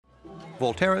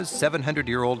Volterra's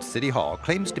 700-year-old city hall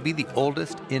claims to be the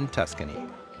oldest in Tuscany.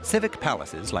 Civic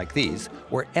palaces like these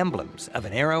were emblems of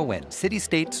an era when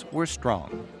city-states were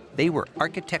strong. They were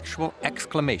architectural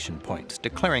exclamation points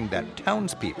declaring that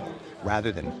townspeople,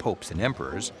 rather than popes and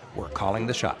emperors, were calling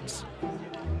the shots.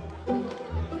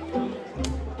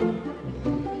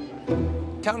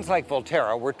 Towns like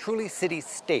Volterra were truly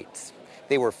city-states.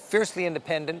 They were fiercely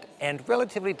independent and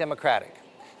relatively democratic.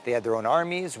 They had their own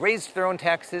armies, raised their own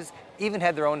taxes, even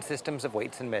had their own systems of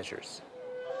weights and measures.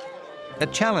 A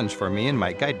challenge for me in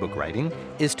my guidebook writing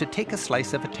is to take a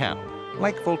slice of a town,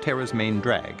 like Volterra's main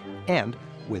drag, and,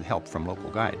 with help from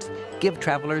local guides, give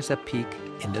travelers a peek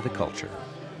into the culture.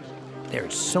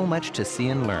 There's so much to see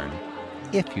and learn,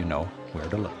 if you know where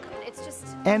to look.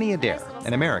 Annie Adair,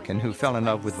 an American who fell in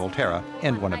love with Volterra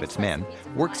and one of its men,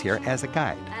 works here as a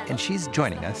guide, and she's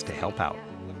joining us to help out.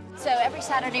 So every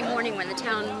Saturday morning when the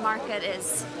town market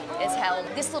is held,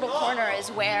 this little corner is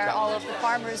where all of the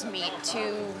farmers meet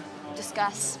to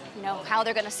discuss, how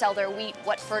they're going to sell their wheat,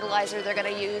 what fertilizer they're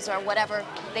going to use, or whatever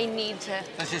they need to.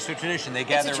 That's just a tradition. They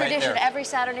gather right there. It's a tradition. Every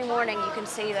Saturday morning you can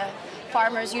see the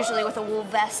farmers, usually with a wool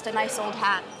vest, a nice old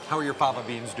hat. How are your fava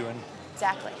beans doing?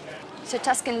 Exactly. So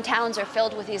Tuscan towns are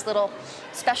filled with these little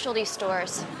specialty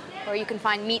stores where you can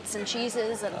find meats and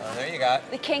cheeses. And there you got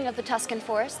the king of the Tuscan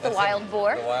forest, the wild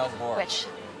boar. The wild boar. Which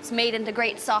is made into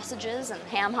great sausages and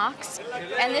ham hocks.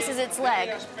 And this is its leg.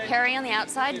 Hairy on the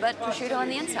outside, but prosciutto on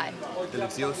the inside.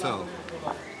 Delicioso.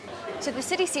 So the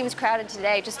city seems crowded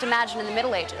today. Just imagine in the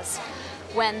Middle Ages,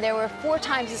 when there were 4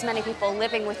 times as many people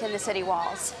living within the city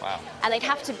walls. Wow. And they'd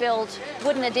have to build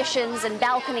wooden additions and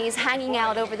balconies hanging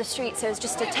out over the street, so it's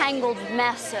just a tangled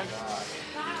mess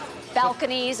of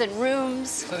balconies and rooms.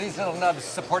 So these little nubs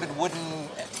supported wooden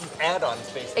add-on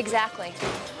spaces. Exactly.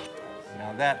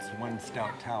 Now that's one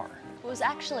stout tower. It was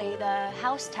actually the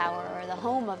house tower or the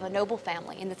home of a noble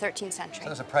family in the 13th century. So it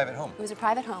was a private home. It was a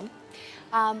private home,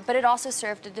 but it also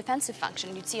served a defensive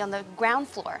function. You'd see on the ground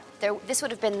floor, this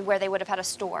would have been where they would have had a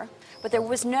store, but there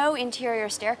was no interior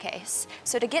staircase.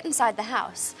 So to get inside the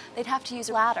house, they'd have to use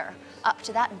a ladder up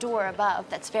to that door above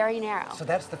that's very narrow. So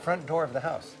that's the front door of the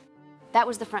house. That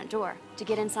was the front door to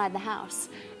get inside the house.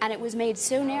 And it was made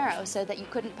so narrow so that you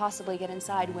couldn't possibly get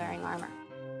inside wearing armor.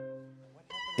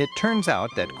 It turns out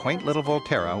that quaint little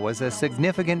Volterra was a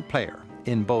significant player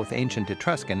in both ancient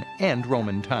Etruscan and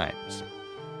Roman times.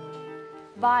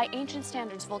 By ancient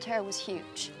standards, Volterra was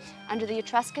huge. Under the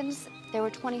Etruscans, there were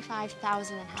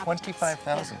 25,000 inhabitants.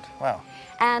 25,000, yeah. Wow.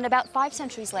 And about 5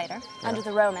 centuries later, under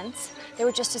the Romans, there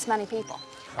were just as many people.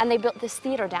 And they built this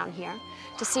theater down here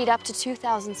to seat up to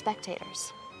 2,000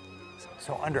 spectators.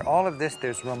 So under all of this,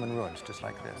 there's Roman ruins, just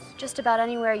like this? Just about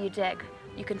anywhere you dig,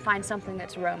 you can find something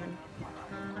that's Roman.